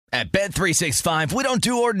At Bet365, we don't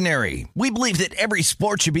do ordinary. We believe that every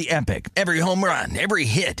sport should be epic. Every home run, every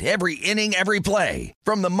hit, every inning, every play.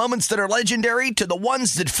 From the moments that are legendary to the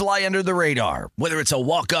ones that fly under the radar. Whether it's a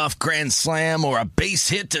walk-off grand slam or a base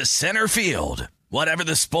hit to center field. Whatever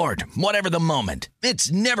the sport, whatever the moment.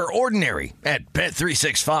 It's never ordinary at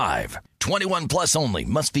Bet365. 21 plus only.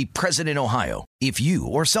 Must be present in Ohio. If you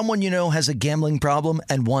or someone you know has a gambling problem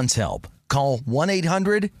and wants help, call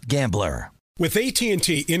 1-800-GAMBLER. With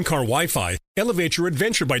AT&T in-car Wi-Fi, elevate your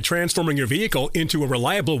adventure by transforming your vehicle into a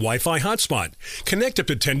reliable Wi-Fi hotspot. Connect up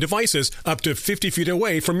to 10 devices up to 50 feet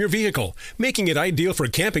away from your vehicle, making it ideal for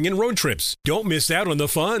camping and road trips. Don't miss out on the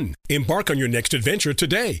fun. Embark on your next adventure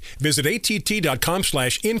today. Visit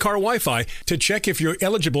att.com/in-car Wi-Fi to check if you're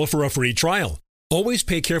eligible for a free trial. Always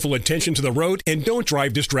pay careful attention to the road and don't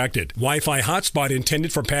drive distracted. Wi-Fi hotspot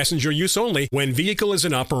intended for passenger use only when vehicle is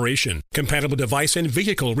in operation. Compatible device and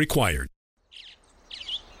vehicle required.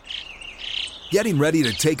 Getting ready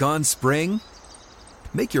to take on spring?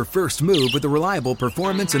 Make your first move with the reliable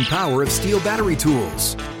performance and power of Steel battery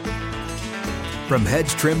tools. From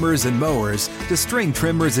hedge trimmers and mowers to string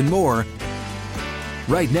trimmers and more,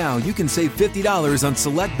 right now you can save $50 on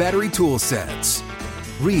select battery tool sets.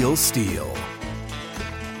 Real Steel.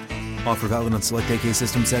 Offer valid on select AK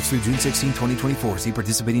system sets through June 16, 2024. See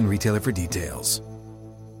participating retailer for details.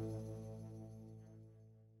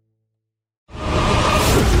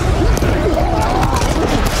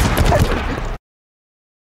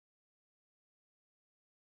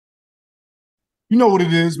 You know what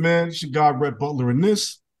it is, man. It's your guy, Rhett, Butler, and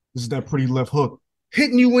this is that pretty left hook.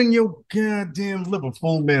 Hitting you in your goddamn liver,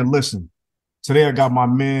 fool, man. Listen, today I got my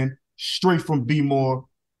man straight from B-More.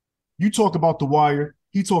 You talk about The Wire.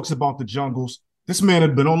 He talks about the jungles. This man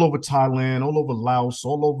had been all over Thailand, all over Laos,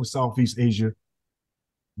 all over Southeast Asia.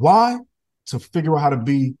 Why? To figure out how to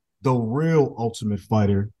be the real Ultimate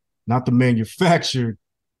Fighter, not the manufactured.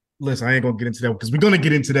 Listen, I ain't going to get into that because we're going to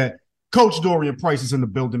get into that. Coach Dorian Price is in the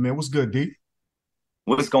building, man. What's good, D?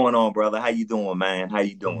 What's going on, brother? How you doing, man? How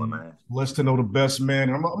you doing, man? Blessed to know the best, man.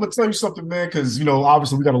 And I'm going to tell you something, man, because, you know,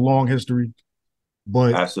 obviously we got a long history.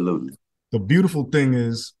 But absolutely, the beautiful thing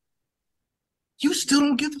is you still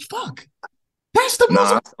don't give a fuck. That's the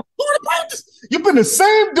most important about this. You've been the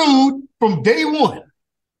same dude from day one.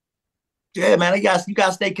 Yeah, man. You got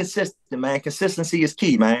to stay consistent, man. Consistency is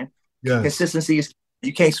key, man. Yes. Consistency is key.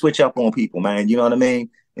 You can't switch up on people, man. You know what I mean?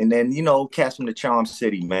 And then, you know, cats from the Charm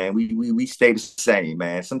City, man. We stay the same,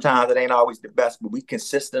 man. Sometimes it ain't always the best, but we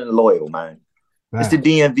consistent and loyal, man. It's the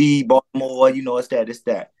DMV, Baltimore, you know, it's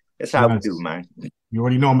that. That's how we do, man. You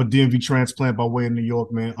already know I'm a DMV transplant by way of New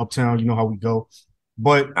York, man. Uptown, you know how we go.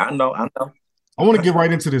 But I know. I want to get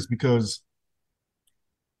right into this because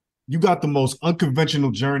you got the most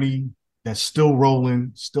unconventional journey that's still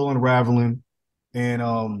rolling, still unraveling. And,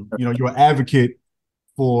 you know, you're an advocate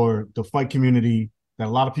for the fight community that a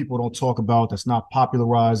lot of people don't talk about, that's not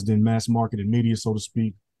popularized in mass market and media, so to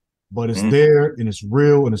speak. But it's there and it's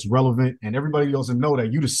real and it's relevant. And everybody doesn't know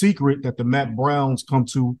that you the secret that the Matt Browns come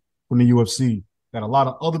to from the UFC, that a lot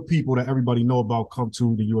of other people that everybody know about come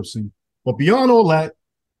to the UFC. But beyond all that,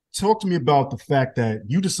 talk to me about the fact that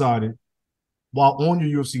you decided while on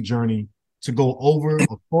your UFC journey to go over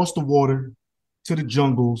across the water to the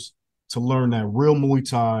jungles to learn that real Muay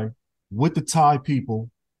Thai with the Thai people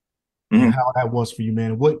and how that was for you,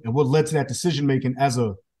 man. What led to that decision-making as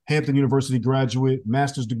a Hampton University graduate,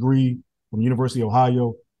 master's degree from University of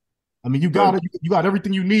Ohio. I mean, you got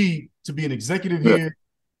everything you need to be an executive here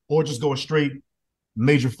or just go a straight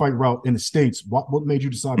major fight route in the States. What made you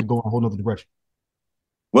decide to go in a whole nother direction?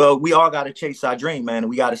 Well, we all got to chase our dream, man. And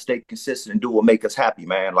we got to stay consistent and do what make us happy,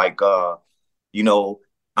 man. Like, you know,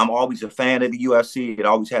 I'm always a fan of the UFC. It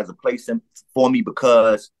always has a place for me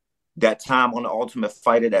because that time on the Ultimate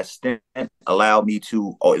Fighter, that stint allowed me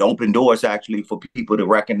to, it opened doors actually for people to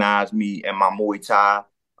recognize me and my Muay Thai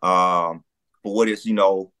for what it's, you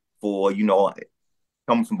know,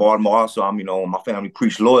 coming from Baltimore also, I'm, you know, my family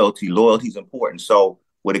preach loyalty. Loyalty is important. So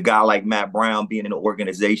with a guy like Matt Brown being in the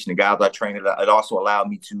organization, the guys I trained, it also allowed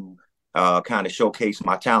me to kind of showcase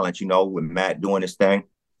my talent, you know, with Matt doing his thing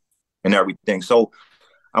and everything. So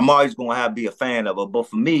I'm always going to be a fan of it. But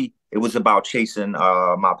for me, it was about chasing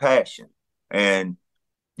my passion. And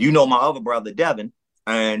you know my other brother, Devin,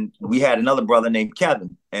 and we had another brother named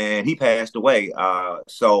Kevin, and he passed away.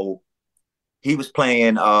 So he was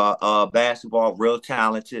playing basketball, real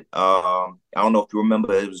talented. I don't know if you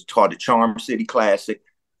remember, it was called the Charm City Classic.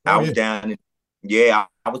 I was down in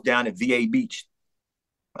VA Beach,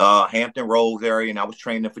 Hampton Roads area, and I was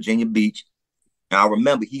training in Virginia Beach. And I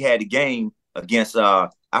remember he had a game against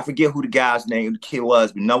I forget who the guy's name, the kid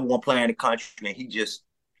was, but number one player in the country, and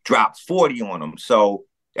dropped 40 on him. So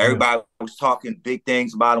everybody was talking big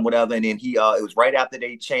things about him, whatever. And then it was right after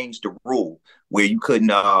they changed the rule where you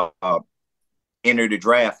couldn't enter the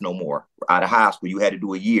draft no more out of high school. You had to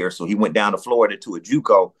do a year. So he went down to Florida to a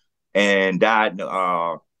JUCO and died in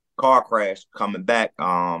a car crash coming back.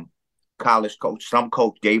 College coach, some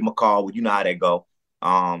coach gave him a call. Well, you know how they go,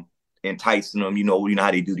 enticing them. You know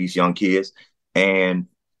how they do these young kids. And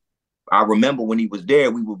I remember when he was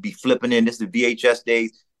there, we would be flipping in. This is the VHS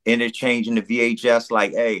days, interchanging the VHS.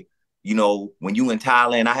 Like, hey, when you in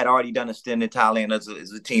Thailand, I had already done a stint in Thailand as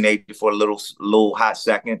a teenager for a little hot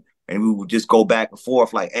second. And we would just go back and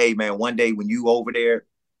forth like, hey, man, one day when you over there,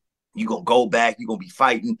 you're going to go back. You're going to be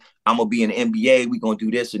fighting. I'm going to be in the NBA. We're going to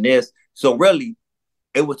do this and this. So really,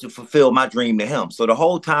 it was to fulfill my dream to him. So the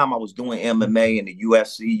whole time I was doing MMA and the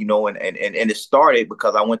UFC, and it started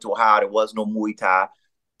because I went to Ohio. There was no Muay Thai.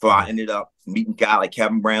 So I ended up meeting guys like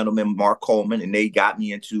Kevin Brandon and Mark Coleman, and they got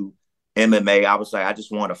me into MMA. I was like, I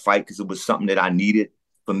just wanted to fight because it was something that I needed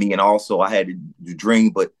for me. And also I had the dream,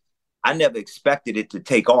 but I never expected it to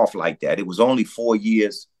take off like that. It was only 4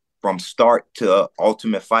 years from start to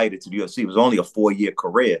Ultimate Fighter to the UFC. It was only a 4-year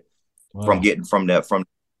career from getting from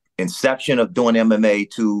inception of doing MMA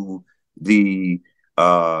to the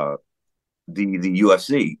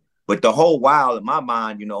UFC. But the whole while in my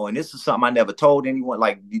mind, and this is something I never told anyone.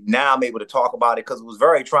 Like now I'm able to talk about it because it was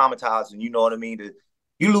very traumatizing. You know what I mean?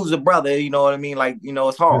 You lose a brother. You know what I mean? Like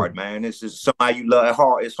it's hard, man. It's just somebody you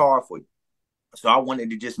love. It's hard for you. So I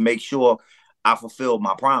wanted to just make sure I fulfilled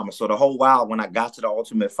my promise. So the whole while when I got to the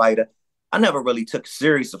Ultimate Fighter, I never really took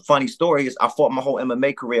serious. A funny story is I fought my whole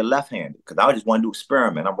MMA career left-handed because I just wanted to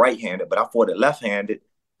experiment. I'm right-handed, but I fought it left-handed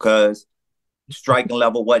because striking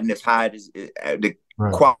level wasn't as high as the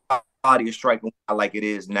quality of striking like it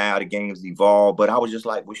is now. The game's evolved, but I was just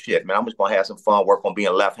like, well, shit, man, I'm just gonna have some fun, work on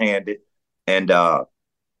being left-handed. And so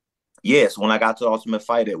when I got to the Ultimate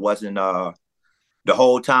Fighter, it wasn't the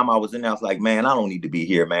whole time I was in there, I was like, man, I don't need to be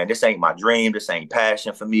here, man. This ain't my dream. This ain't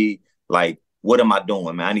passion for me. Like, what am I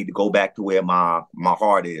doing, man? I need to go back to where my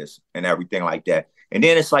heart is and everything like that. And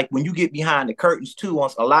then it's like when you get behind the curtains too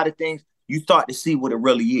on a lot of things, you start to see what it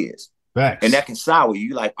really is. Facts. And that can sour you.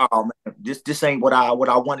 You're like, oh man, this ain't what I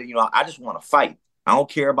wanted. I just want to fight. I don't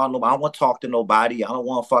care about nobody. I don't want to talk to nobody. I don't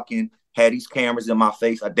want to fucking have these cameras in my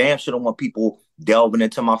face. I damn sure don't want people delving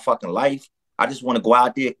into my fucking life. I just want to go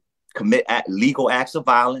out there, commit legal acts of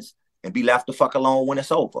violence, and be left the fuck alone when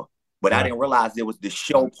it's over. But I didn't realize there was the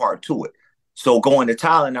show part to it. So going to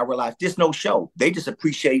Thailand, I realized there's no show. They just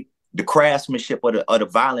appreciate the craftsmanship of the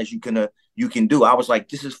violence you can do. I was like,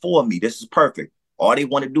 this is for me. This is perfect. All they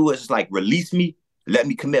want to do is like release me, let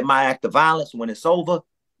me commit my act of violence. When it's over,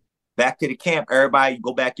 back to the camp. Everybody, you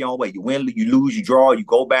go back your own way. You win, you lose, you draw, you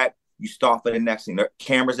go back, you start for the next thing. The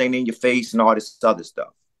cameras ain't in your face and all this other stuff.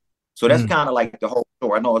 So that's kind of like the whole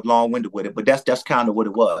story. I know it's long-winded with it, but that's kind of what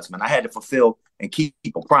it was, man. I had to fulfill and keep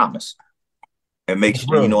a promise and make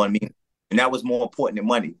sure, you know what I mean? And that was more important than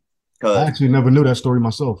money. I actually never knew that story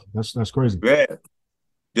myself. That's crazy. Yeah.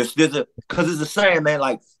 Because it's a saying, man,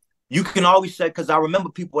 like you can always say, because I remember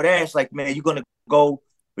people would ask, like, man, you're going to go,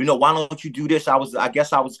 why don't you do this? I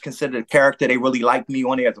guess I was considered a character. They really liked me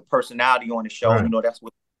on there as a personality on the show. Right. That's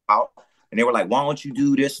what it's about. And they were like, why don't you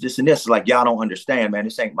do this, this, and this? It's like, y'all don't understand, man.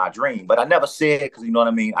 This ain't my dream. But I never said it because, you know what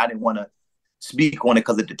I mean? I didn't want to speak on it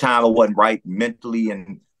because at the time I wasn't right mentally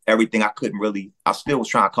and everything. I still was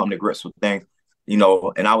trying to come to grips with things,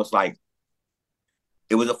 and I was like,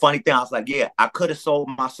 it was a funny thing. I was like, yeah, I could have sold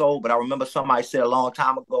my soul, but I remember somebody said a long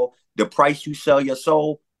time ago, the price you sell your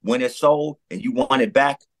soul, when it's sold and you want it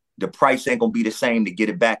back, the price ain't going to be the same to get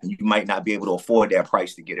it back. And you might not be able to afford that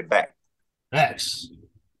price to get it back. Yes.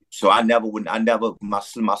 So my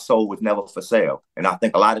soul was never for sale. And I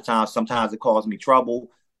think a lot of times, sometimes it caused me trouble.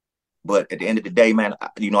 But at the end of the day, man,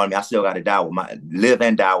 you know what I mean? I still got to live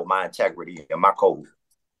and die with my integrity and my code.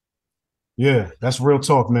 Yeah, that's real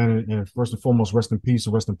talk, man. And first and foremost, rest in peace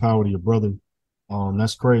and rest in power to your brother.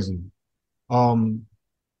 That's crazy.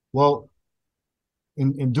 Well,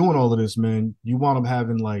 in doing all of this, man, you wound up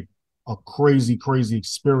having like a crazy, crazy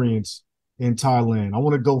experience in Thailand. I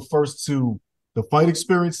want to go first to the fight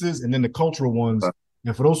experiences and then the cultural ones.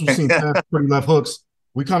 And for those who've seen Pretty Left Hooks,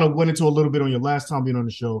 we kind of went into a little bit on your last time being on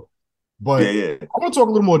the show. But I want to talk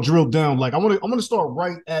a little more drilled down. Like I'm gonna start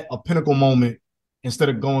right at a pinnacle moment instead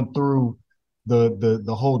of going through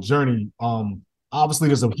the whole journey. Obviously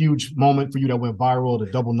there's a huge moment for you that went viral, the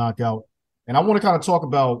double knockout. And I want to kind of talk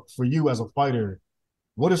about, for you as a fighter,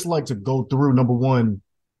 what it's like to go through, number one,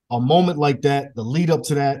 a moment like that, the lead up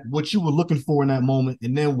to that, what you were looking for in that moment.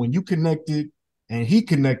 And then when you connected and he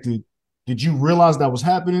connected, did you realize that was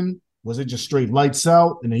happening? Was it just straight lights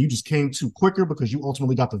out, and then you just came to quicker because you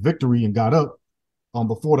ultimately got the victory and got up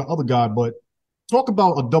before the other guy? But talk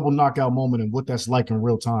about a double knockout moment and what that's like in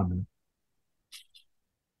real time, man.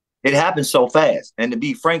 It happened so fast. And to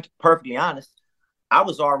be frank, perfectly honest, I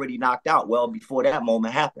was already knocked out well before that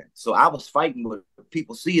moment happened. So I was fighting what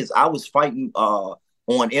people see is I was fighting on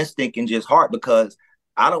instinct and just heart because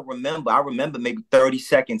I don't remember. I remember maybe 30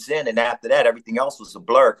 seconds in, and after that, everything else was a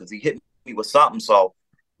blur because he hit me with something. So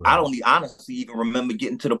I don't honestly even remember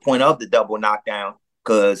getting to the point of the double knockdown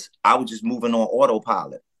because I was just moving on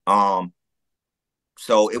autopilot.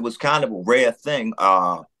 So it was kind of a rare thing.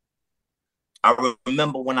 I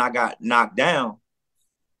remember when I got knocked down,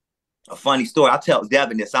 a funny story. I tell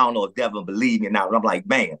Devin this. I don't know if Devin believed me or not, but I'm like,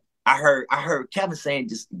 man, I heard Kevin saying,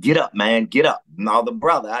 just get up, man, get up. And all the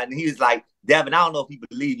brother. And he was like, Devin, I don't know if he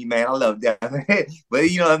believed me, man. I love Devin. But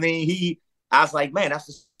you know what I mean? I was like, man, that's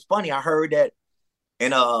just funny. I heard that.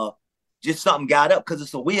 And just something got up because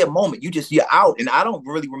it's a weird moment. You're out. And I don't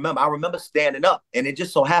really remember. I remember standing up, and it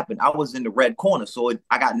just so happened I was in the red corner. So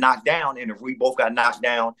I got knocked down, and we both got knocked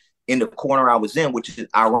down in the corner I was in, which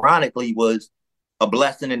ironically was a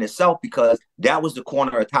blessing in itself because that was the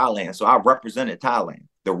corner of Thailand. So I represented Thailand.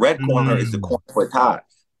 The red corner is the corner for Thai.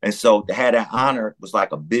 And so to have that honor was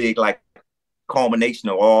like a big, like, culmination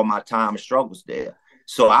of all my time and struggles there.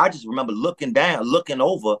 So I just remember looking down, looking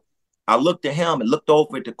over. I looked at him and looked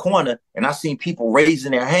over at the corner, and I seen people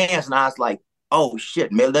raising their hands, and I was like, oh,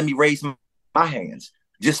 shit, man, let me raise my hands.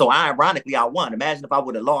 Just so ironically, I won. Imagine if I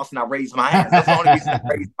would have lost and I raised my hands. That's the only reason I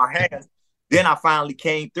raised my hands. Then I finally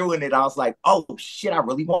came through in it. I was like, oh, shit, I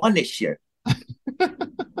really won this shit.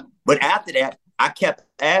 But after that, I kept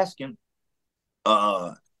asking.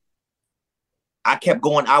 I kept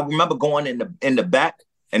going. I remember going in the back,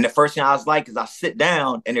 and the first thing I was like is I sit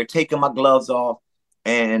down, and they're taking my gloves off,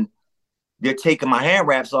 and they're taking my hand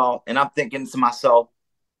wraps off, and I'm thinking to myself,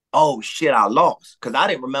 oh, shit, I lost. Because I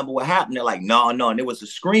didn't remember what happened. They're like, no. And there was a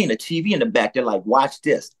screen, a TV in the back. They're like, watch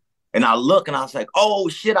this. And I look, and I was like, oh,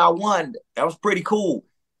 shit, I won. That was pretty cool.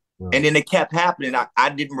 Wow. And then it kept happening. I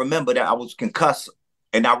didn't remember that I was concussed.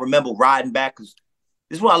 And I remember riding back because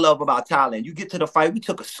this is what I love about Thailand. You get to the fight, we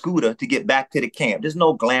took a scooter to get back to the camp. There's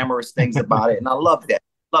no glamorous things about it. And I love that.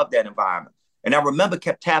 Love that environment. And I remember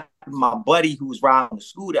kept tapping my buddy who was riding the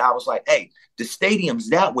scooter. I was like, hey, the stadium's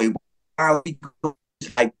that way. Why are we going?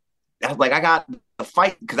 Like, I was like, I got the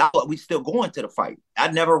fight because I thought we still going to the fight.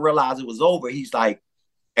 I never realized it was over. He's like,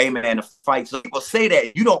 hey, man, the fight. So people say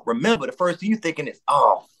that you don't remember. The first thing you're thinking is,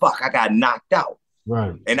 oh, fuck, I got knocked out.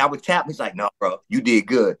 Right. And I would tap him. He's like, no, bro, you did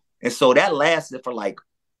good. And so that lasted for like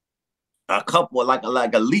a couple, like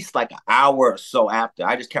at least like an hour or so after.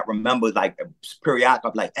 I just kept remembering like periodic.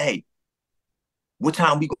 I'm like, hey, what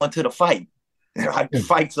time we going to the fight? And they're like, the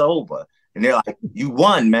fight's over. And they're like, you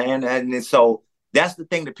won, man. And so that's the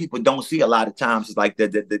thing that people don't see a lot of times is like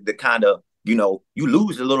the kind of, you know, you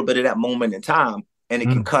lose a little bit of that moment in time and it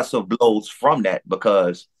can concussive blows from that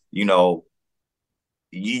because, you know,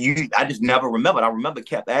 I just never remembered. I remember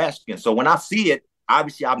kept asking. So when I see it,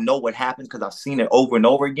 obviously I know what happens because I've seen it over and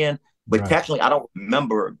over again. But technically, I don't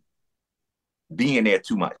remember being there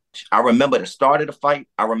too much. I remember the start of the fight.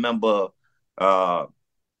 I remember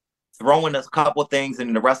throwing a couple of things,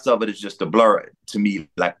 and the rest of it is just a blur to me.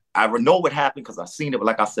 Like I know what happened because I've seen it, but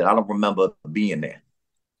like I said, I don't remember being there.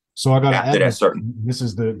 So I got to add this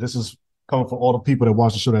is coming for all the people that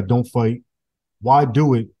watch the show that don't fight. Why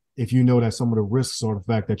do it if you know that some of the risks are the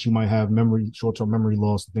fact that you might have short-term memory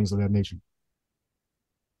loss, and things of that nature?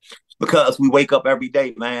 Because we wake up every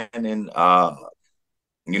day, man, and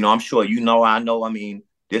you know, I'm sure you know, I know. I mean,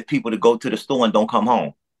 there's people that go to the store and don't come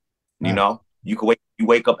home. You know, you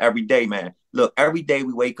wake up every day, man. Look, every day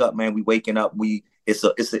we wake up, man. We waking up.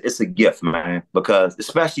 It's a gift, man. Because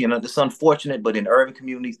especially it's unfortunate, but in urban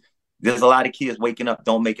communities, there's a lot of kids waking up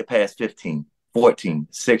don't make it past 15, 14,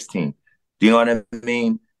 16. Do you know what I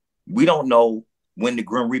mean? We don't know when the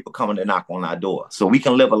Grim Reaper coming to knock on our door, so we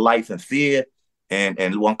can live a life in fear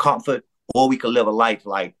and want comfort, or we can live a life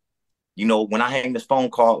like, you know, when I hang this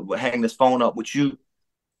phone up with you,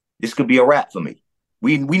 this could be a wrap for me.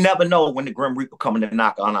 We never know when the Grim Reaper coming to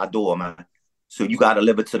knock on our door, man. So you got to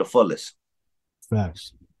live it to the fullest.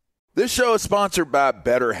 Facts. This show is sponsored by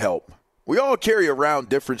BetterHelp. We all carry around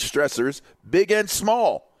different stressors, big and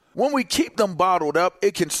small. When we keep them bottled up,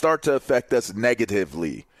 it can start to affect us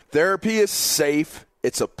negatively. Therapy is safe.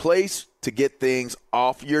 It's a place to get things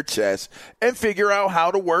off your chest and figure out how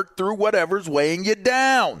to work through whatever's weighing you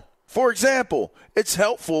down. For example, it's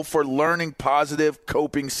helpful for learning positive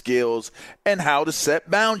coping skills and how to set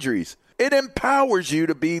boundaries. It empowers you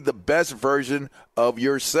to be the best version of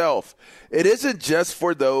yourself. It isn't just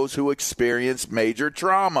for those who experience major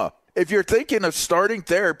trauma. If you're thinking of starting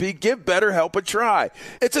therapy, give BetterHelp a try.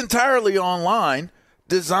 It's entirely online,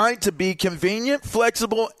 designed to be convenient,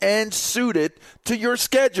 flexible, and suited to your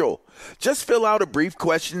schedule. Just fill out a brief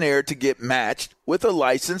questionnaire to get matched with a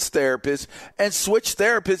licensed therapist and switch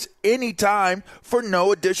therapists anytime for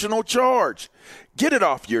no additional charge. Get it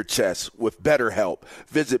off your chest with BetterHelp.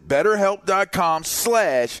 Visit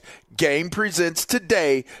BetterHelp.com/GamePresents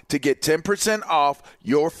today to get 10% off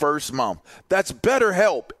your first month. That's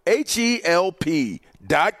BetterHelp,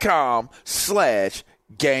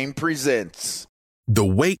 HELP.com/GamePresents. The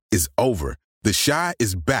wait is over. The Chi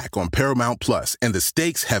is back on Paramount Plus, and the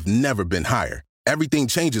stakes have never been higher. Everything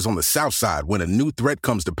changes on the South Side when a new threat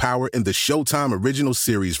comes to power in the Showtime original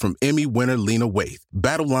series from Emmy winner Lena Waithe.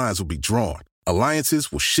 Battle lines will be drawn,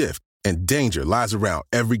 alliances will shift, and danger lies around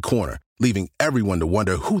every corner, leaving everyone to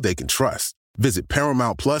wonder who they can trust. Visit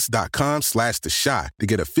ParamountPlus.com/The Chi to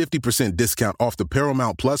get a 50% discount off the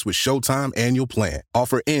Paramount Plus with Showtime annual plan.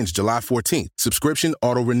 Offer ends July 14th. Subscription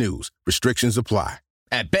auto-renews. Restrictions apply.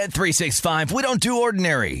 At Bet365, we don't do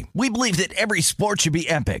ordinary. We believe that every sport should be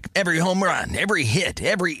epic. Every home run, every hit,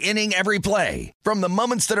 every inning, every play. From the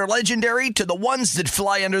moments that are legendary to the ones that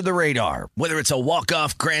fly under the radar. Whether it's a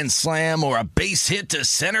walk-off grand slam or a base hit to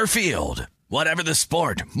center field. Whatever the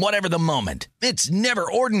sport, whatever the moment. It's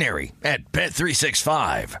never ordinary at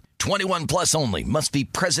Bet365. 21 plus only. Must be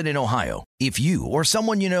present in Ohio. If you or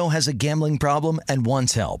someone you know has a gambling problem and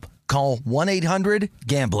wants help, call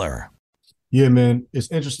 1-800-GAMBLER. Yeah, man,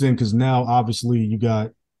 it's interesting because now obviously you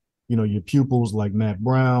got, your pupils like Matt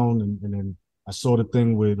Brown, and then I saw the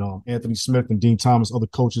thing with Anthony Smith and Dean Thomas, other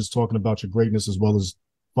coaches talking about your greatness as well as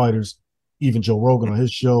fighters, even Joe Rogan on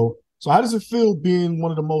his show. So how does it feel being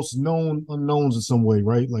one of the most known unknowns in some way,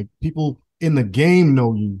 right? Like people in the game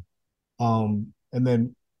know you, and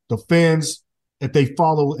then the fans, if they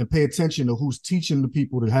follow and pay attention to who's teaching the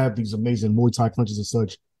people to have these amazing Muay Thai clinches and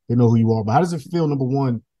such, they know who you are. But how does it feel, number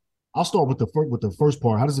one? I'll start with the first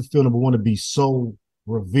part. How does it feel, number one, to be so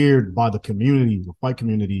revered by the community, the fight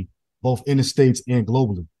community, both in the States and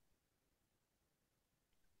globally?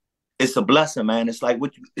 It's a blessing, man. It's like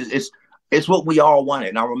it's what we all wanted.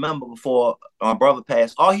 And I remember before my brother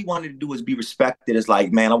passed, all he wanted to do was be respected. It's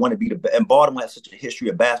like, man, I want to be and Baltimore has such a history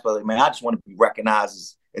of basketball. Like, man, I just want to be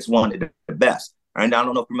recognized as one of the best. And I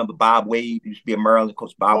don't know if you remember Bob Wade. He used to be a Maryland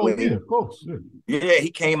coach, Bob Wade. Yeah, of course. Yeah,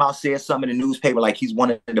 he came out, said something in the newspaper like he's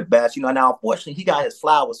one of the best. Now, unfortunately, he got his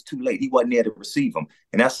flowers too late. He wasn't there to receive them.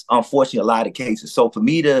 And that's unfortunately a lot of cases. So for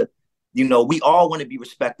me to, we all want to be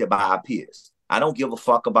respected by our peers. I don't give a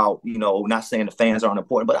fuck about, not saying the fans aren't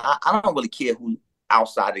important, but I don't really care who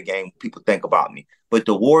outside the game people think about me. But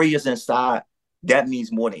the warriors inside, that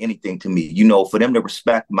means more than anything to me. For them to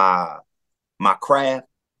respect my craft,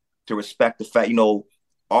 to respect the fact,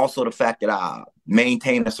 also the fact that I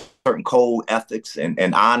maintain a certain code, ethics,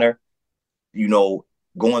 and honor,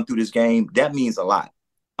 going through this game, that means a lot.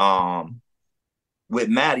 With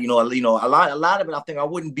Matt, a lot of it, I think I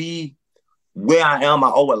wouldn't be where I am.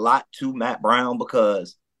 I owe a lot to Matt Brown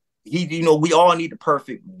because he, we all need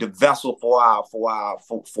the vessel for our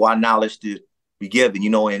knowledge to be given,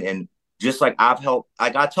 and just like I've helped,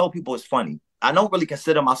 like I tell people, it's funny. I don't really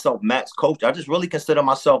consider myself Matt's coach. I just really consider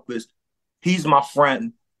myself as he's my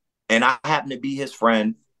friend, and I happen to be his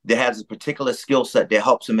friend that has a particular skill set that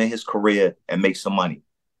helps him in his career and make some money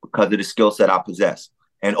because of the skill set I possess.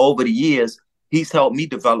 And over the years, he's helped me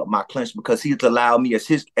develop my clinch because he's allowed me,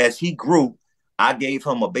 as he grew, I gave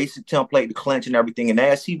him a basic template to clinch and everything. And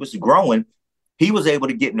as he was growing, he was able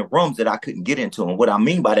to get in the rooms that I couldn't get into. And what I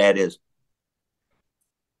mean by that is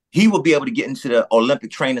he would be able to get into the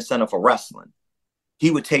Olympic Training Center for wrestling.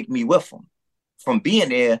 He would take me with him. From being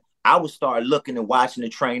there, I would start looking and watching the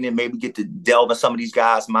training, maybe get to delve in some of these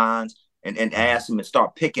guys' minds and ask them and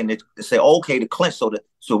start picking it and say, okay, the clinch.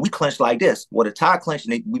 So we clinch like this. Well, the tie clinch,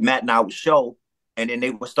 and Matt and I would show, and then they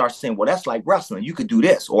would start saying, well, that's like wrestling. You could do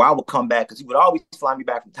this. Or I would come back because he would always fly me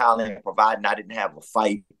back from Thailand, providing I didn't have a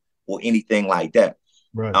fight or anything like that.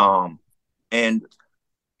 Right. And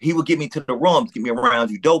he would get me to the rooms, get me around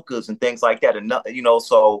judokas and things like that. And,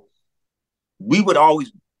 so we would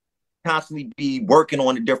always constantly be working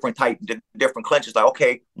on the different clinches. Like,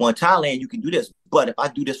 okay, well, in Thailand, you can do this. But if I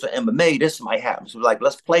do this for MMA, this might happen. So like,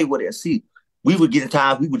 let's play with it and see. We would get in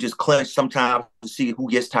times, we would just clinch sometimes to see who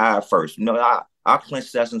gets tired first. Our clinch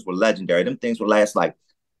sessions were legendary. Them things would last like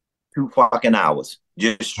 2 fucking hours,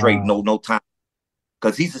 just straight, no time.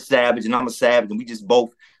 Because he's a savage and I'm a savage, and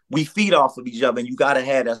we feed off of each other, and you got to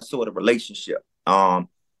have that sort of relationship. Oh,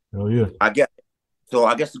 yeah. I guess So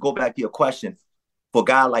I guess to go back to your question, for a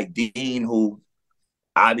guy like Dean, who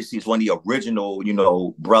obviously is one of the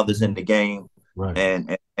original, brothers in the game, right,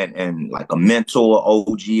 and like a mentor,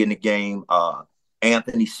 OG in the game,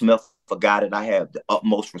 Anthony Smith, a guy that I have the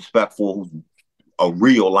utmost respect for, who's a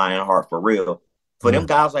real Lionheart for real. For them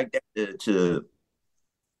guys like that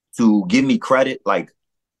to give me credit, like,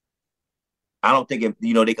 I don't think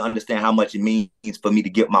they can understand how much it means for me to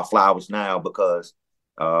get my flowers now, because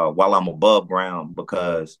while I'm above ground,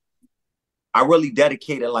 because I really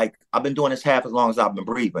dedicated, like, I've been doing this half as long as I've been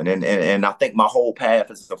breathing. And I think my whole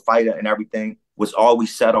path as a fighter and everything was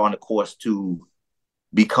always set on the course to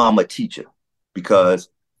become a teacher, because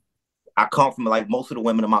I come from, like, most of the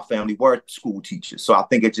women in my family were school teachers. So I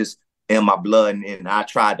think it's just in my blood. And I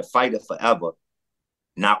tried to fight it forever,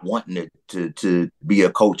 not wanting to be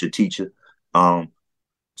a coach or teacher.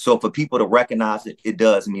 So for people to recognize it, it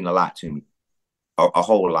does mean a lot to me, a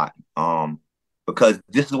whole lot. Because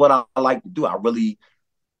this is what I like to do. I really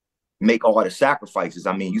make all the sacrifices.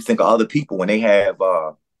 I mean, you think of other people when they have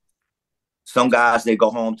some guys, they go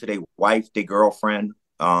home to their wife, their girlfriend.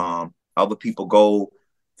 Other people go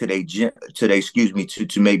to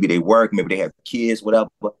to maybe they work, maybe they have kids, whatever.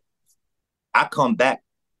 I come back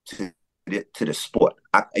to the sport.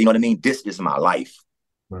 You know what I mean? This is my life.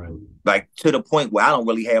 right. Like, to the point where I don't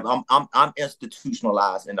really have. I'm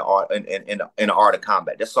institutionalized in the art in the art of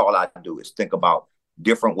combat. That's all I do is think about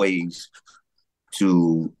different ways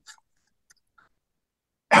to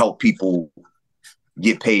help people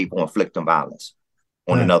get paid for inflicting violence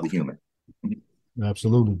on another human.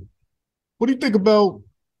 Absolutely. What do you think about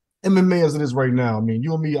MMA as it is right now? I mean,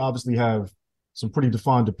 you and me obviously have some pretty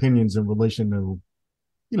defined opinions in relation to,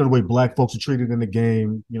 the way Black folks are treated in the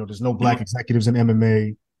game. There's no Black executives in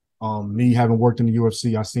MMA. Me having worked in the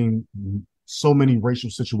UFC, I've seen so many racial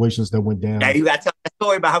situations that went down. Hey, you got to tell that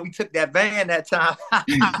story about how we took that van that time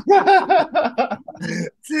to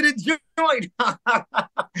the joint.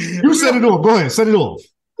 You set it off. Go ahead, set it off.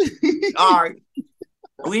 All right.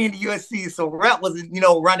 We in the UFC, so Rhett was,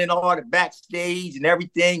 running all the backstage and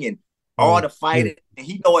everything, and all the fighting, and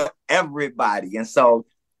he know everybody. And so,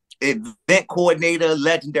 event coordinator,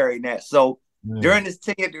 legendary in that. So during this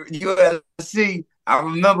tenure at the UFC, I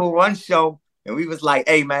remember one show, and we was like,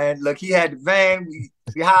 "Hey man, look, he had the van.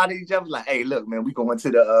 We hired each other. Like, hey, look, man, we going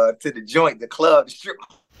to the joint, the club, the strip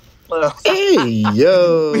club." Hey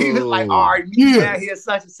yo, he was like, "All right, meet down here,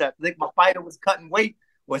 such and such." I think my fighter was cutting weight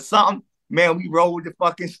or something. Man, we rolled the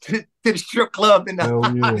fucking to the strip club in the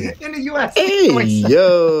UFC. Hey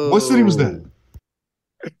yo, what city was that?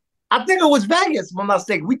 I think it was Vegas, if I'm not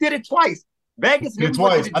mistaken. We did it twice. Vegas. We did it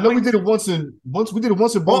twice. I know we did it once in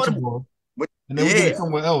Baltimore, and then we did it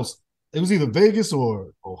somewhere else. It was either Vegas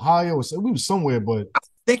or Ohio, or we was somewhere, but I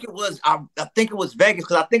think it was Vegas,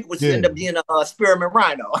 because I think it was ended up being a Spearman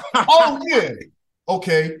Rhino. Oh yeah.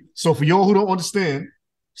 Okay. So for y'all who don't understand,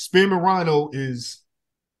 Spearman Rhino is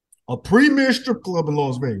a premier strip club in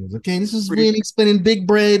Las Vegas. Okay, this is where they spending big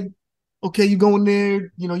bread. Okay, you go in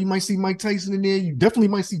there, you might see Mike Tyson in there. You definitely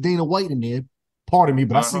might see Dana White in there. Pardon me,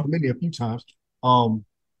 but I've seen him in there a few times. And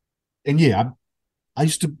yeah, I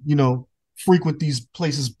used to, frequent these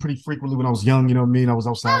places pretty frequently when I was young. You know what I mean? I was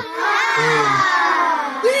outside. And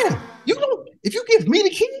yeah, if you give me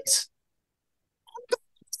the keys,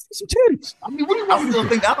 some titties. I mean, what do you want?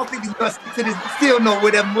 I don't think these guys still know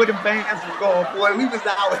where them bands were going, boy. We was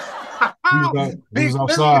out. We was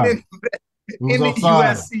outside. We was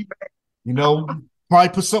outside. UFC, probably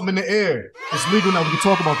put something in the air. It's legal now. We can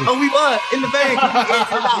talk about this. Oh, we was in the van.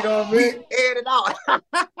 You know what I mean? We aired it out.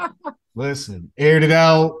 Listen, aired it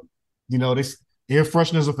out. This air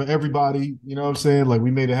fresheners are for everybody. You know what I'm saying? Like,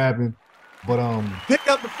 we made it happen. But pick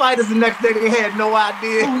up the fighters the next day. They had no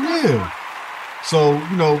idea. Oh yeah. So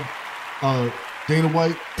Dana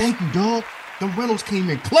White, thank you, dog. Them Reynolds came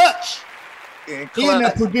in clutch. And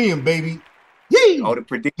that per diem, baby. Yee! Oh, the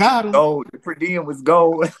per diem. Oh, the per diem was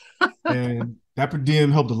gold. And that per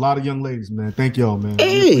diem helped a lot of young ladies, man. Thank y'all, man.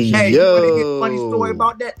 Hey, you want to get a funny story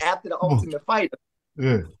about that? After the Ultimate Fighter,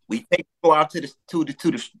 we go out to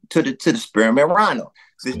the Spearman Rhino,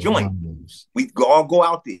 this joint. We all go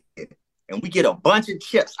out there, and we get a bunch of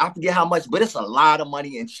chips. I forget how much, but it's a lot of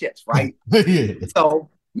money in chips, right? So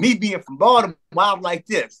me being from Baltimore, I was like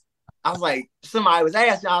this. I was like, somebody was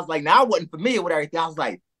asking, I was like, now I wasn't familiar with everything. I was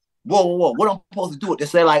like, whoa, what I'm supposed to do? They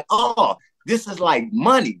said like, oh, this is like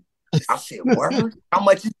money. I said, word? How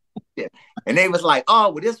much is it? And they was like, oh,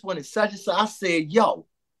 well, this one is such and such. I said, yo,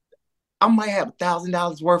 I might have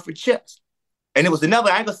 $1,000 worth of chips. And it was another,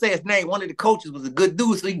 I ain't gonna say his name. One of the coaches was a good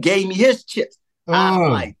dude, so he gave me his chips. I was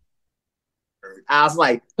like, I was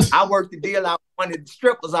like, I worked the deal out with one of the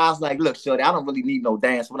strippers. I was like, look, shorty, I don't really need no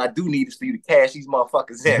dance. What I do need is for you to cash these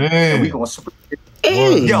motherfuckers in. Man. And we gonna split it.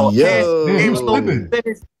 Hey, Yo, cash. Man, you was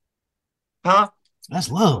pimping. Huh?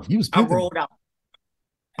 That's love. You was I pimping. rolled out.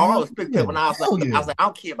 I was picked up when I was like, yeah. I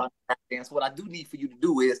don't care about that dance. What I do need for you to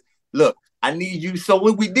do is, look, I need you. So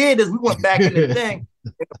what we did is we went back in the thing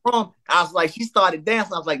in the room. I was like, she started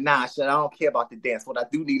dancing. I was like, nah, shit, I don't care about the dance. What I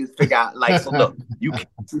do need is figure out, like, so look, you cash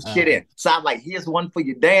this shit in. So I'm like, here's one for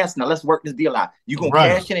your dance. Now let's work this deal out. You gonna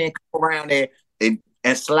cash it in, come around there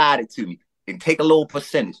and slide it to me and take a little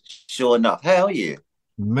percentage. Sure enough, hell yeah,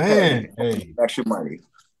 man. Hey, extra money.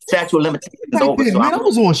 Statute of limitations over. Man, So I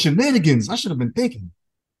was on shenanigans. I should have been thinking.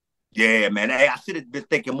 Yeah, man. Hey, I should have been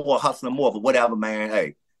thinking more, hustling more, but whatever, man.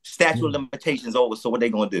 Hey, statute of limitations over. So what they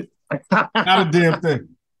gonna do? Not a damn thing.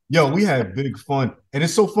 Yo, we had big fun, and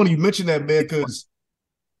it's so funny you mentioned that, man, because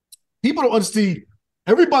people don't understand.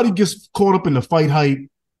 Everybody gets caught up in the fight hype,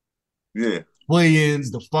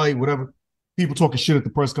 play-ins, the fight, whatever. People talking shit at the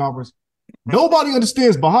press conference. Nobody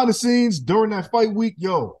understands behind the scenes during that fight week,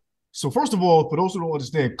 yo. So first of all, for those who don't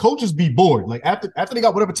understand, coaches be bored. Like after they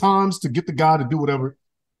got whatever times to get the guy to do whatever.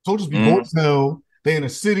 Coaches be bored as hell. They in a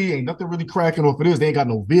city, ain't nothing really cracking off it is. They ain't got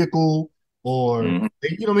no vehicle or, you know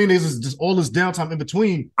what I mean? There's just all this downtime in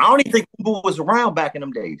between. I don't even think Uber was around back in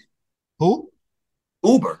them days. Who?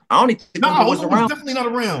 Uber. I don't even think Uber was around. Was definitely not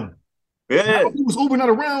around. Yeah. It was Uber not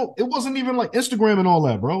around. It wasn't even like Instagram and all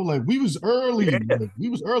that, bro. Like we was early. Yeah. Like, we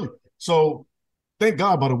was early. So thank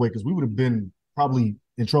God, by the way, because we would have been probably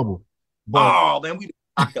in trouble. But, man, we you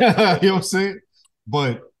know what I'm saying?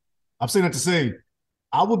 But I'm saying that to say,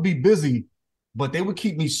 I would be busy, but they would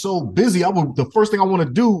keep me so busy. The first thing I want to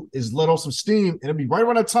do is let off some steam, and it'd be right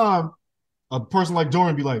around that time. A person like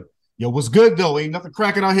Dorian be like, "Yo, what's good though? Ain't nothing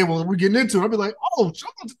cracking out here when we're getting into it." I'd be like, "Oh,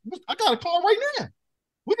 I got a call right now.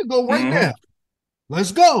 We can go right now.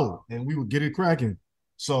 Let's go," and we would get it cracking.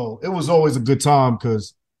 So it was always a good time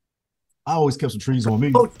because I always kept some trees on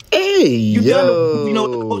me. Hey,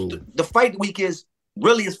 the fight week is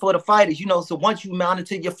for the fighters. You know, so once you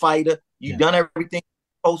monitor your fighter, you've done everything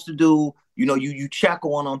you're supposed to do. You know, you check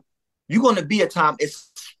on them. You're going to be a time,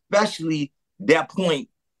 especially that point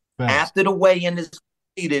after the weigh-in is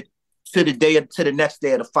completed to the next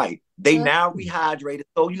day of the fight. They now rehydrated.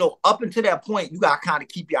 So, you know, up until that point, you got to kind of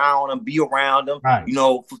keep your eye on them, be around them. Right. You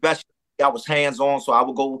know, especially I was hands-on, so I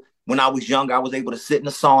would go, when I was younger, I was able to sit in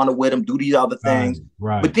the sauna with them, do these other things.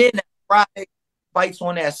 Right. But then that Friday fights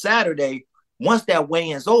on that Saturday, once that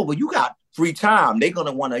weigh-in's over, you got free time. They're going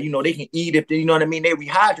to want to, you know, they can eat if they, you know what I mean? They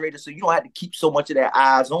rehydrated, so you don't have to keep so much of their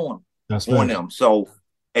eyes on them. So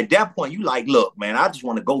at that point, you like, look, man, I just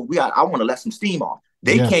want to go. I want to let some steam off.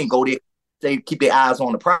 They can't go there. They keep their eyes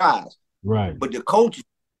on the prize. Right. But the coaches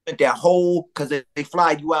spent that whole, because they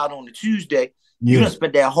fly you out on the Tuesday, you done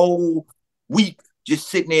spent that whole week just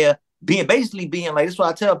sitting there being like, that's what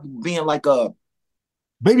I tell people, being like a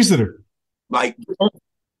babysitter. Like,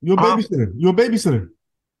 you're a babysitter. You're a babysitter.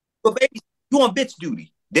 But baby, you on bitch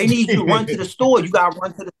duty. They need you to run to the store. You got to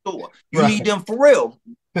run to the store. You need them for real.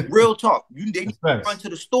 Real talk. They need to run to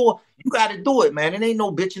the store. You got to do it, man. It ain't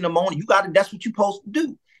no bitch in the morning. That's what you're supposed to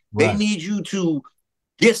do. They need you to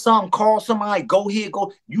get something, call somebody, go here,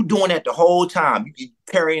 go. You doing that the whole time. You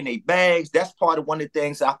carrying their bags. That's part of one of the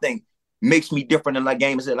things I think makes me different in that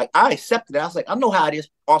game. Is that, like, I accepted it. I was like, I know how it is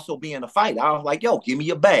also being a fighter. I was like, yo, give me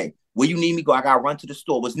your bag. Where you need me go? I got to run to the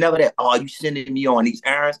store. It was never that, oh, you sending me on these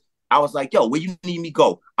errands. I was like, yo, where you need me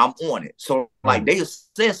go? I'm on it. So, like, they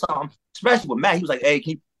said something, especially with Matt. He was like,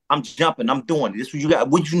 hey, I'm jumping. I'm doing it. This is what you got.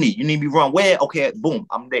 What you need? You need me to run where? Okay, boom,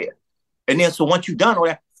 I'm there. And then, so once you done all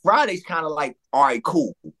that, Friday's kind of like, all right,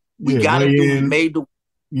 cool. We got to do it. Made the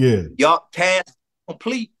task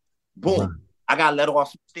complete. Boom. Right. I got to let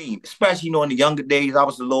off some steam. Especially, you know, in the younger days, I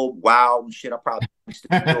was a little wild and shit. I probably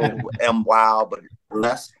still am wild, but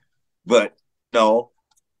less. But, no,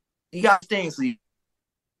 you got things. So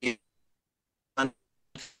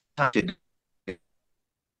hell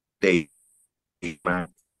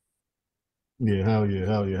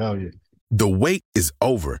yeah. The wait is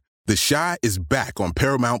over. The Chi is back on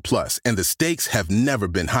Paramount Plus, and the stakes have never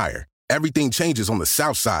been higher. Everything changes on the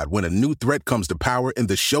South Side when a new threat comes to power in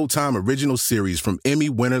the Showtime original series from Emmy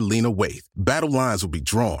winner Lena Waithe. Battle lines will be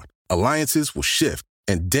drawn, alliances will shift,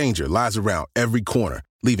 and danger lies around every corner,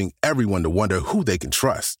 leaving everyone to wonder who they can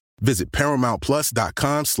trust. Visit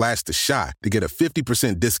ParamountPlus.com/The Chi to get a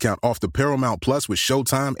 50% discount off the Paramount Plus with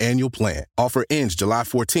Showtime annual plan. Offer ends July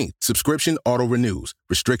 14th. Subscription auto-renews.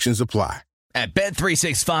 Restrictions apply. At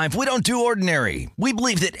Bet365, we don't do ordinary. We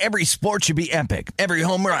believe that every sport should be epic. Every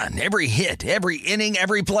home run, every hit, every inning,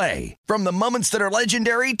 every play. From the moments that are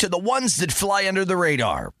legendary to the ones that fly under the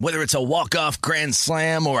radar. Whether it's a walk-off grand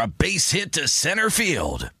slam or a base hit to center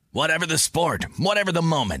field. Whatever the sport, whatever the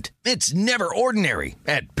moment. It's never ordinary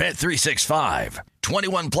at Bet365.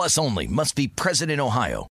 21 plus only. Must be present in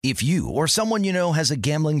Ohio. If you or someone you know has a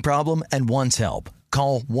gambling problem and wants help,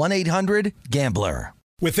 call 1-800-GAMBLER.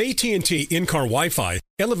 With AT&T in-car Wi-Fi,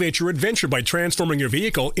 elevate your adventure by transforming your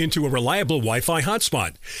vehicle into a reliable Wi-Fi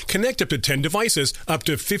hotspot. Connect up to 10 devices up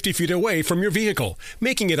to 50 feet away from your vehicle,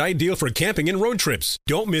 making it ideal for camping and road trips.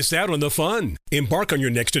 Don't miss out on the fun. Embark on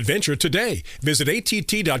your next adventure today. Visit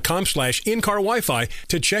att.com/in-car Wi-Fi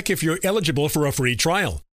to check if you're eligible for a free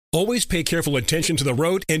trial. Always pay careful attention to the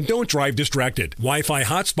road and don't drive distracted. Wi-Fi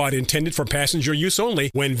hotspot intended for passenger use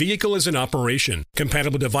only when vehicle is in operation.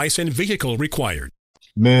 Compatible device and vehicle required.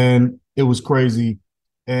 Man, it was crazy.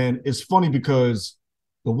 And it's funny because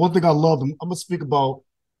the one thing I love, I'm going to speak about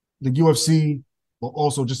the UFC, but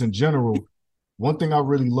also just in general. One thing I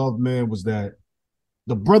really loved, man, was that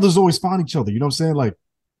the brothers always find each other. You know what I'm saying? Like,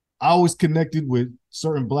 I always connected with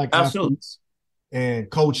certain black athletes and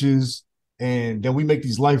coaches, and then we make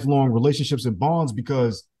these lifelong relationships and bonds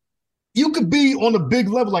because you could be on a big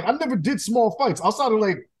level. Like, I never did small fights outside of,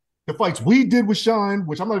 like, the fights we did with Shine,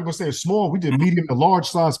 which I'm not even going to say is small. We did medium to large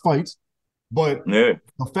size fights. But the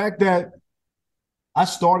fact that I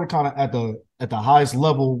started kind of at the highest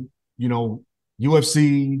level, you know,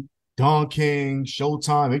 UFC, Don King,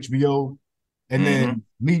 Showtime, HBO, and then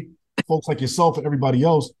meet folks like yourself and everybody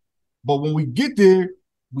else. But when we get there,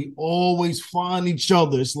 we always find each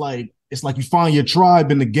other. It's like you find your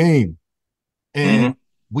tribe in the game. And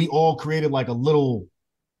we all created like a little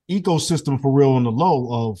ecosystem for real on the low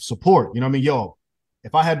of support. You know what I mean? Yo,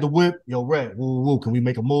 if I had the whip, yo, Rhett, woo, can we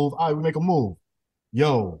make a move? All right, we make a move.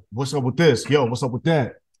 Yo, what's up with this? Yo, what's up with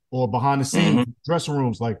that? Or behind the scenes, dressing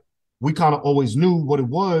rooms, like we kind of always knew what it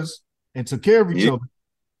was and took care of each other.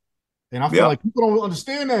 And I feel like people don't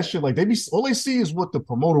understand that shit. Like all they see is what the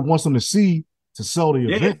promoter wants them to see to sell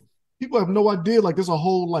the event. People have no idea. Like there's a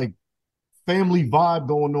whole like family vibe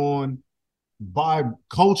going on, vibe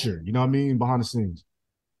culture. You know what I mean? Behind the scenes.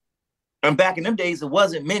 And back in them days, it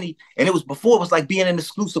wasn't many. And it was before, it was like being an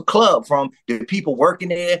exclusive club from the people working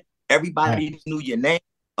there. Everybody knew your name.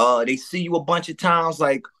 They see you a bunch of times.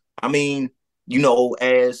 Like, I mean, you know,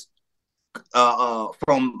 as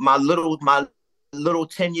from my little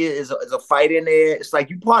tenure as a fight in there, it's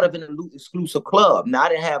like you part of an exclusive club. Now, I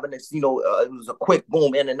didn't have it was a quick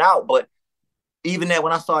boom in and out. But even that,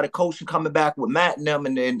 when I started coaching, coming back with Matt and them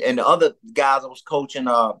and the other guys I was coaching,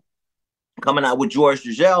 coming out with George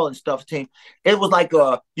Giselle and stuff, team, it was like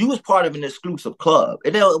you was part of an exclusive club.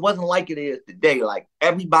 It wasn't like it is today. Like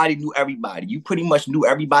everybody knew everybody. You pretty much knew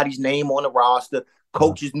everybody's name on the roster.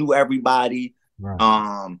 Coaches knew everybody.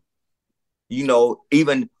 Right. You know,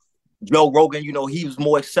 even Joe Rogan, you know, he was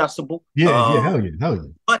more accessible. Hell yeah.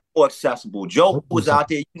 Much more accessible. Joe was out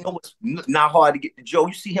there. You know, it's not hard to get to Joe.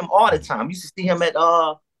 You see him all the time. You used to see him at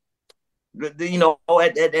at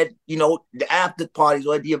the after parties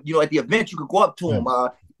or at the event, you could go up to him.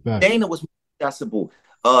 Dana was accessible.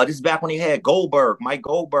 This is back when he had Mike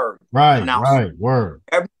Goldberg. Right. Word.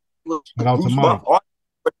 Everybody was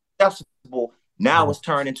accessible. Now it's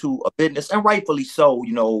turned into a business, and rightfully so,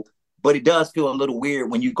 you know. But it does feel a little weird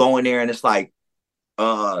when you go in there and it's like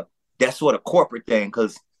that sort of corporate thing.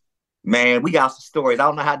 Because man, we got some stories. I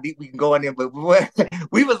don't know how deep we can go in there, but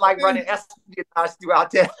we was like running espionage throughout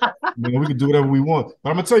there. Man, we can do whatever we want. But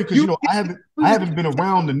I'm gonna tell you, because you know, I haven't been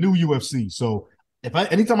around the new UFC. So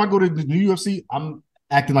anytime I go to the new UFC, I'm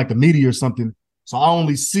acting like the media or something. So I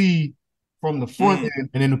only see from the front end,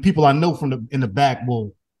 and then the people I know in the back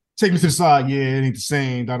will take me to the side. Yeah, it ain't the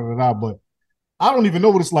same. But I don't even know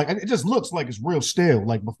what it's like. It just looks like it's real stale.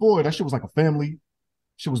 Like before, that shit was like a family.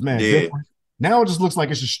 Shit was mad different. Now it just looks like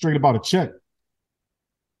it's just straight about a check.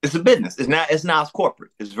 It's a business. It's not corporate.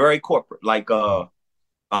 It's very corporate. Like I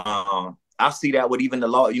see that with even the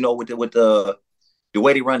law, you know, with the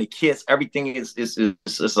way they run the kits, everything is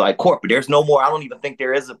like corporate. There's no more. I don't even think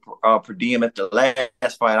there is a per diem at the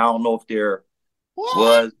last fight. I don't know if there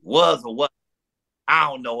was or what. I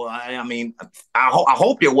don't know. I mean, I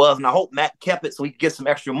hope there was, and I hope Matt kept it so he could get some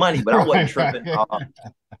extra money. But I wasn't tripping.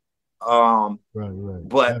 Right.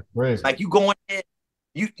 But like you go in there,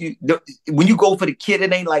 when you go for the kid,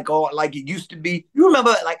 it ain't like like it used to be. You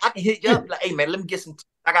remember, like I can hit you up, like, hey man, let me get some.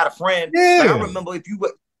 I got a friend. Like, I remember if you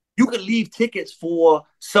could leave tickets for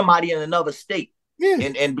somebody in another state,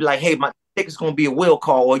 and be like, hey, my ticket's gonna be a will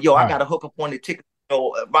call, or yo, I got to hook up on the ticket.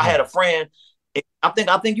 So if I had a friend I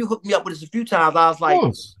think you hooked me up with this a few times. I was like,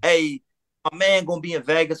 hey, my man gonna be in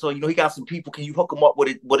Vegas, or he got some people. Can you hook him up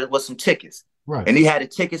with some tickets? Right. And he had the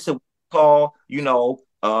tickets to call.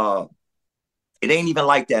 It ain't even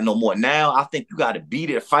like that no more. Now I think you got to be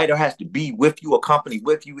there. The fighter has to be with you, accompany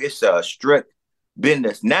with you. It's a strict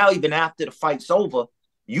business. Now, even after the fight's over,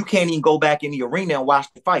 you can't even go back in the arena and watch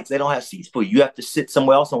the fights. They don't have seats for you. You have to sit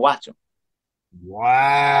somewhere else and watch them.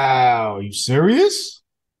 Wow. Are you serious?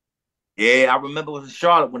 Yeah, I remember it was in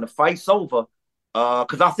Charlotte when the fight's over.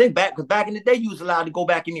 Because I think back in the day, you was allowed to go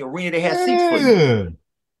back in the arena. They had seats for you.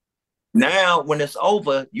 Now, when it's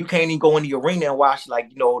over, you can't even go in the arena and watch.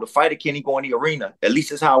 The fighter can't even go in the arena. At least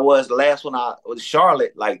that's how it was the last one I was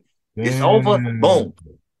Charlotte. It's over, boom.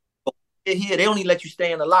 Here, they only let you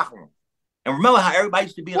stay in the locker room. And remember how everybody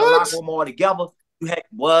used to be in the locker room all together?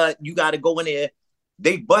 You got to go in there.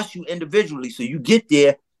 They bust you individually. So you get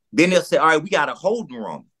there, then they'll say, all right, we got a holding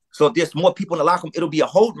room. So if there's more people in the locker room, it'll be a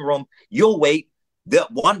holding room. You'll wait.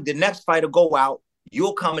 The next fighter go out.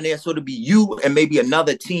 You'll come in there, so it'll be you and maybe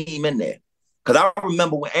another team in there. Because I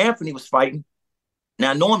remember when Anthony was fighting.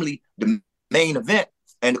 Now, normally the main event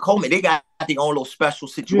and the Coleman, they got their own little special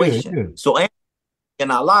situation. Yeah. So Anthony in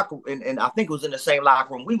our locker, and I think it was in the same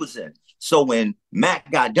locker room we was in. So when Mac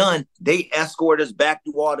got done, they escorted us back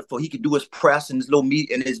to water so he could do his press and his little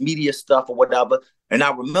his media stuff or whatever. And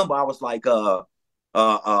I remember I was like, well,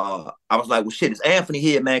 shit, it's Anthony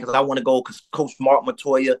here, man, because I want to go because Coach Mark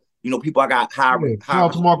Montoya. People I got hired. Shout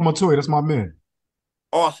out to Mark Montoya. That's my man.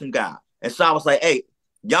 Awesome guy. And so I was like, hey,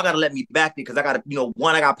 y'all got to let me back there because I got to,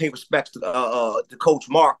 one, I got to pay respects to Coach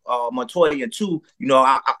Mark Montoya, and two,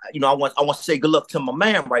 I want to say good luck to my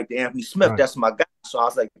man right there, Anthony Smith. Right. That's my guy. So I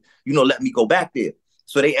was like, let me go back there.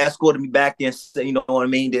 So they escorted me back there and said, you know what I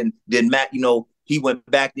mean? Then Matt, he went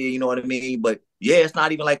back there, you know what I mean? But yeah, it's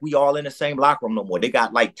not even like we all in the same locker room no more. They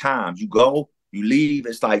got times. You go, you leave.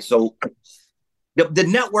 It's so. The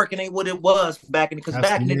networking ain't what it was back in because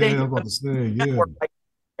back in the day,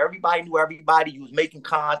 everybody knew everybody. You was making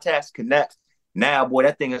contacts, connects. Now, boy,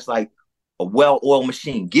 that thing is like a well-oiled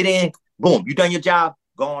machine. Get in, boom. You done your job.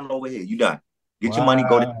 Go on over here. You done. Get your money.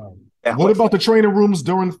 Go to. What about the training rooms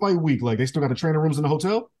during the fight week? They still got the training rooms in the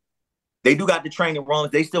hotel? They do got the training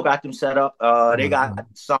rooms. They still got them set up. They got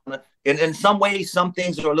some. In some ways, some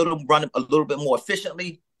things are running a little bit more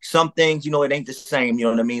efficiently. Some things, it ain't the same, you know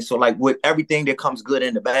what I mean? So with everything that comes good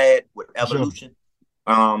and the bad with evolution.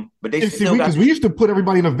 Sure. But they still got we used to put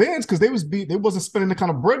everybody in a vans because they wasn't spending the kind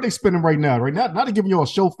of bread they spending right now. Right now, not to giving you all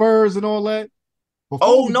chauffeurs and all that.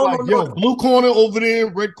 Before no. Blue corner over there,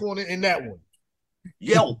 red corner in that one.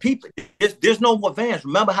 Yo, people, there's no more vans.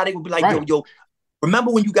 Remember how they would be like, right. yo.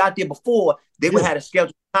 Remember when you got there before, they would have a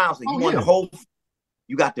scheduled time. So you want the whole,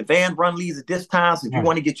 you got the van run leads at this time. So if you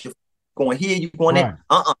want to get your going here, you going there.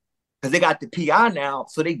 Because they got the PI now,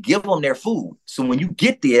 so they give them their food. So when you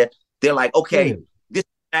get there, they're like, okay,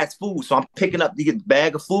 that's food. So I'm picking up the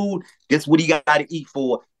bag of food. This is what he got to eat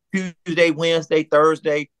for Tuesday, Wednesday,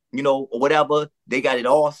 Thursday, or whatever. They got it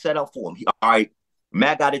all set up for him. All right,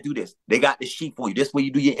 Matt got to do this. They got the sheet for you. This is where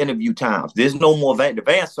you do your interview times. There's no more van. The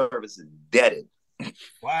van service is deaded.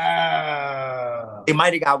 Wow. It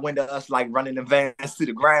might have got wind of us running the vans to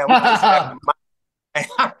the ground.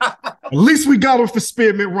 At least we got them for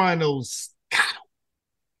spearmint rhinos.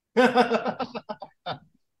 Got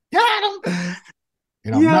them.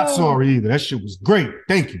 And I'm not sorry either. That shit was great.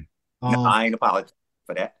 Thank you. No, I ain't apologizing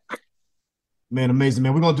for that. Man, amazing,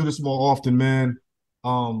 man. We're going to do this more often, man.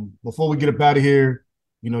 Before we get up out of here,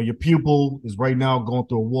 your pupil is right now going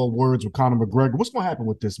through a war of words with Conor McGregor. What's going to happen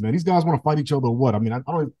with this, man? These guys want to fight each other or what? I mean, I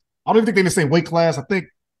don't even think they're in the same weight class. I think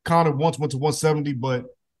Conor once went to 170, but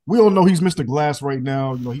we all know he's Mr. Glass right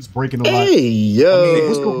now. He's breaking a lot. Hey, yo. I mean,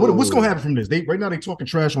 what's going to happen from this? Right now, they talking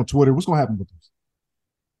trash on Twitter. What's going to happen with this?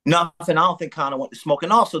 Nothing. I don't think Conor went to smoke.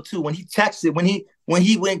 And also, too, when he texted,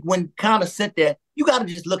 when Conor sent that, you got to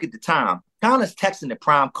just look at the time. Conor's texting the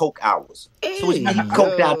prime coke hours. So he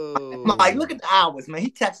coked out. I'm like, look at the hours, man. He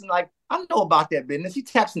texting I know about that business. He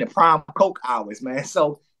texting the prime coke hours, man.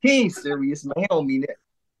 So he ain't serious, man. He don't mean it.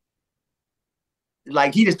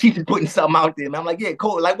 He just keeps putting something out there, man. I'm like, yeah,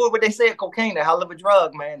 cool. What would they say? Cocaine, a hell of a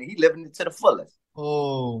drug, man. And he living it to the fullest.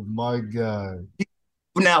 Oh my God.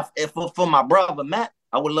 Now, for my brother Matt,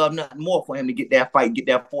 I would love nothing more for him to get that fight, get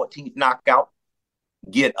that 14th knockout,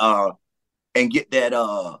 get that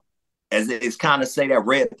as it's kind of say that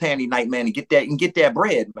red panty night, man, and get that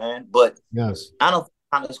bread, man. But yes, I don't think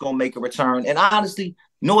Conor's gonna make a return. And honestly,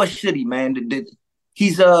 nor should he, man.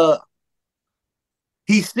 He's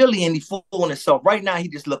silly and he's fooling himself. Right now, he's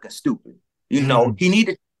just looking stupid. He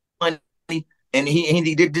needed money. and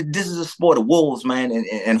he did. This is a sport of wolves, man,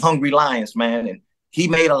 and hungry lions, man. And he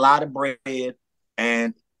made a lot of bread,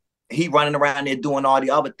 and he running around there doing all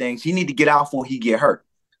the other things. He need to get out before he get hurt.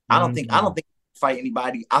 I don't think he fight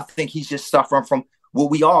anybody. I think he's just suffering from what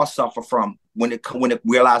we all suffer from when it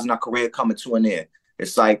realizing our career coming to an end.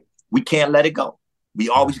 It's like we can't let it go. We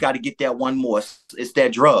always got to get that one more. It's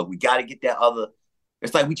that drug. We got to get that other.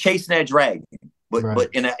 It's like we chasing that dragon, but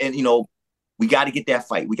we got to get that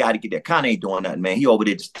fight. We got to get that. Con ain't doing nothing, man. He over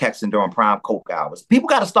there just texting during prime coke hours. People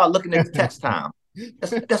got to start looking at the text time.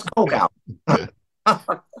 That's coke hours.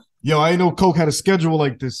 Yo, I ain't know Coke had a schedule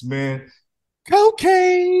like this, man.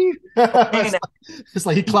 Cocaine. It's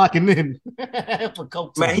like he clocking in for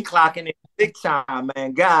Coke time. Man, he clocking in big time,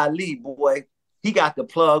 man. Golly, boy. He got the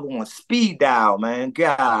plug on speed dial, man.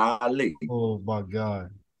 Golly. Oh, my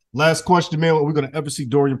God. Last question, man. Are we going to ever see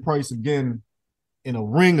Dorian Price again in a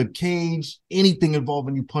ring, a cage, anything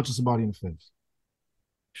involving you punching somebody in the face?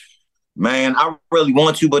 Man, I really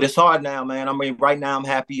want to, but it's hard now, man. I mean, right now I'm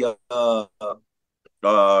happy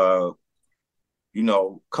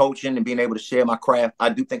coaching and being able to share my craft. I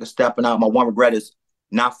do think of stepping out. My one regret is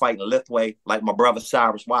not fighting Lithway like my brother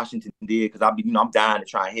Cyrus Washington did, because I'm dying to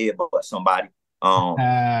try and headbutt somebody.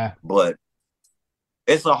 But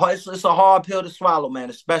it's a hard pill to swallow, man.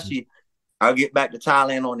 Especially I'll get back to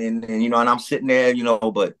Thailand and I'm sitting there,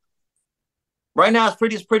 but right now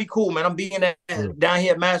it's pretty cool, man. I'm being down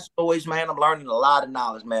here at Master Lloyd's, man. I'm learning a lot of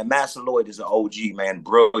knowledge, man. Master Lloyd is an OG, man.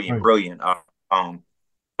 Brilliant.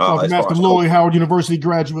 Master Lloyd, Howard University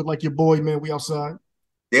graduate, like your boy, man. We outside.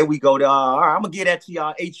 There we go. All right, I'm gonna get that to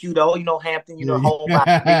y'all. HU though, Hampton, home.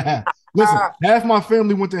 Listen, half my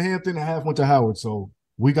family went to Hampton and half went to Howard, so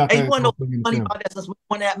we got that. You want to know funny about that since we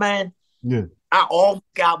won that, man? Yeah. I always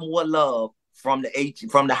got more love from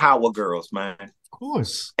the Howard girls, man. Of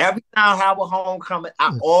course. Every time Howard homecoming,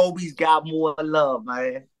 I always got more love,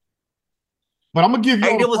 man. But I'm gonna give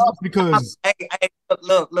you props because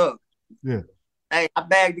look. Yeah. Hey, I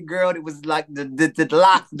bagged the girl that was like the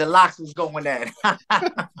locks was going at.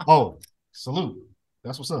 Oh, salute.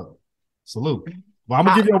 That's what's up. Salute. But I'm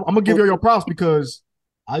gonna give you your props because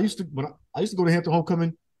I used to go to Hampton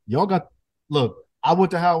homecoming. Y'all got I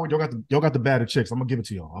went to Howard. Y'all got the badder chicks. I'm gonna give it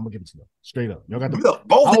to y'all. Straight up. Y'all got the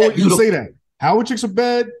both. You say that Howard chicks are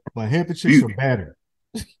bad, but Hampton chicks are badder.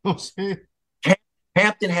 You know what I'm saying?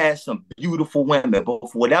 Hampton has some beautiful women,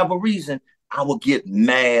 but for whatever reason, I would get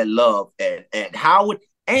mad love at Howard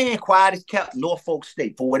and quiet as kept Norfolk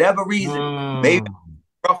State. For whatever reason, maybe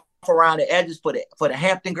rough around the edges for the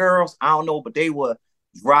Hampton girls. I don't know, but they were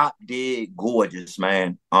drop dead gorgeous,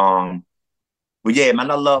 man. But yeah,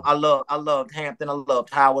 man, I loved Hampton. I loved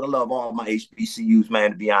Howard. I love all my HBCUs,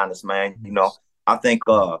 man. To be honest, man, I think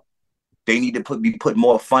they need to be put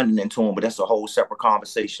more funding into them, but that's a whole separate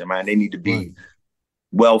conversation, man. They need to be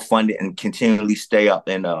well funded and continually stay up.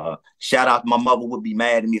 And shout out, my mother would be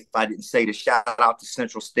mad at me if I didn't say the shout out to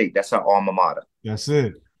Central State. That's her alma mater. That's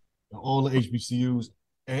it. All the HBCUs.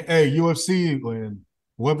 And hey, UFC and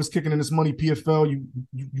whoever's kicking in this money, PFL,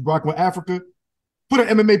 you rocking with Africa. Put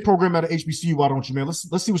an MMA program out of HBCU, why don't you, man?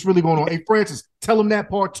 Let's see what's really going on. Hey, Francis, tell them that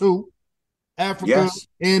part 2. Africa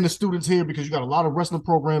and the students here, because you got a lot of wrestling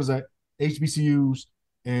programs at HBCUs,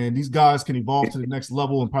 and these guys can evolve to the next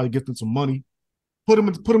level and probably get them some money. Put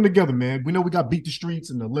them together, man. We know we got beat the streets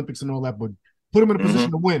and the Olympics and all that, but put them in a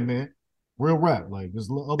position to win, man. Real rap. Like, there's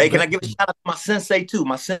hey, can I give a shout out to my sensei too?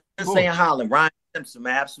 My sensei in Holland, Ryan Simpson,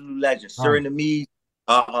 man, absolute legend. Surinamese,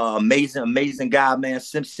 amazing guy, man.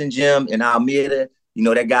 Simpson Jim in Almeida.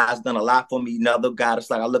 That guy's done a lot for me. Another guy that's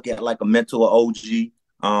like I look at like a mentor, OG.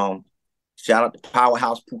 Shout out to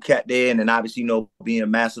Powerhouse Phuket there, and then obviously being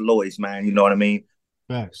Master Lloyd's, man. You know what I mean?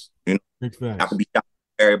 Facts. Big facts. I could be shout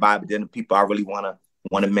out to everybody, but then the people I really want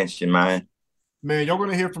to mention, man. Man, y'all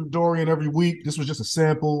gonna hear from Dorian every week. This was just a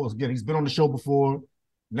sample. Again, he's been on the show before.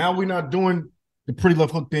 Now we're not doing the Pretty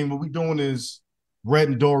Left Hook thing. What we're doing is Rhett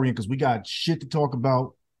and Dorian, because we got shit to talk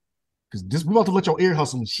about. Because we're about to let y'all ear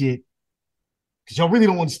hustle and shit. Because y'all really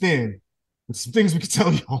don't understand. There's some things we can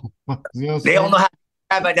tell y'all. They don't know how to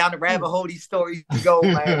rabbit down the rabbit hole these stories to go,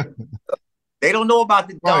 man. They don't know about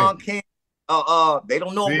the Don King. They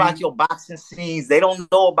don't know about your boxing scenes. They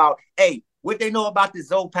don't know about what they know about the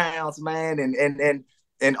Zoe pounds, man,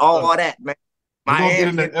 and all that, man. We're gonna get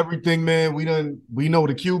into everything, man. We know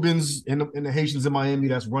the Cubans and the Haitians in Miami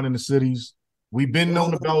that's running the cities. We've been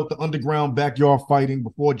known about the underground backyard fighting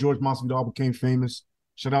before George Masvidal became famous.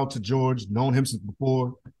 Shout out to George, known him since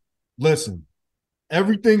before. Listen,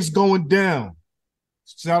 everything's going down.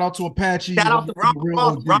 Shout out to Apache. Shout out to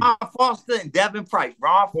Ron Foster and Devin Price.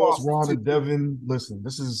 Ron and Devin. Listen,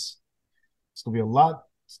 it's gonna be a lot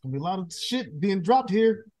It's gonna be a lot of shit being dropped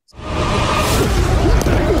here.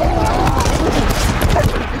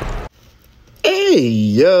 Hey,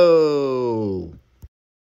 yo.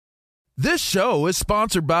 This show is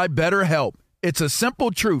sponsored by BetterHelp. It's a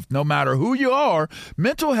simple truth. No matter who you are,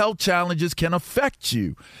 mental health challenges can affect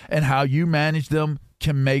you, and how you manage them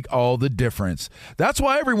can make all the difference. That's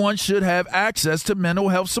why everyone should have access to mental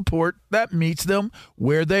health support that meets them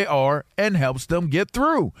where they are and helps them get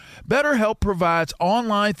through. BetterHelp provides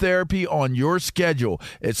online therapy on your schedule.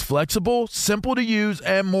 It's flexible, simple to use,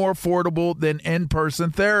 and more affordable than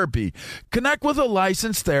in-person therapy. Connect with a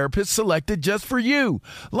licensed therapist selected just for you.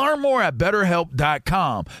 Learn more at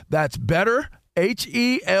BetterHelp.com. That's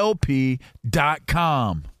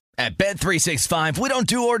BetterHelp.com. At Bet365, we don't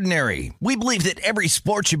do ordinary. We believe that every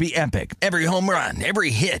sport should be epic. Every home run,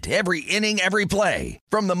 every hit, every inning, every play.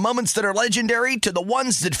 From the moments that are legendary to the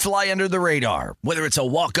ones that fly under the radar. Whether it's a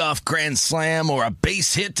walk-off grand slam or a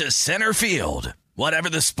base hit to center field.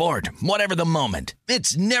 Whatever the sport, whatever the moment.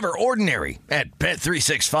 It's never ordinary at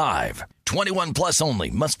Bet365. 21 plus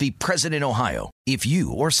only. Must be present in Ohio. If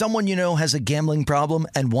you or someone you know has a gambling problem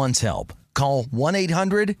and wants help, call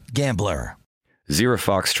 1-800-GAMBLER. Zero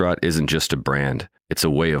Foxtrot isn't just a brand, it's a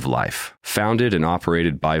way of life. Founded and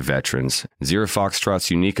operated by veterans, Zero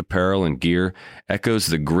Foxtrot's unique apparel and gear echoes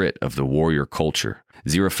the grit of the warrior culture.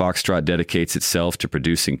 Zero Foxtrot dedicates itself to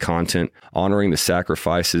producing content, honoring the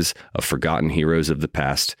sacrifices of forgotten heroes of the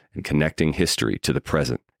past, and connecting history to the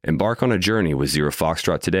present. Embark on a journey with Zero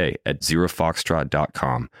Foxtrot today at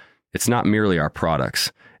zerofoxtrot.com. It's not merely our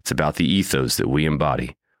products, it's about the ethos that we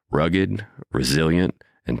embody. Rugged, resilient,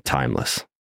 and timeless.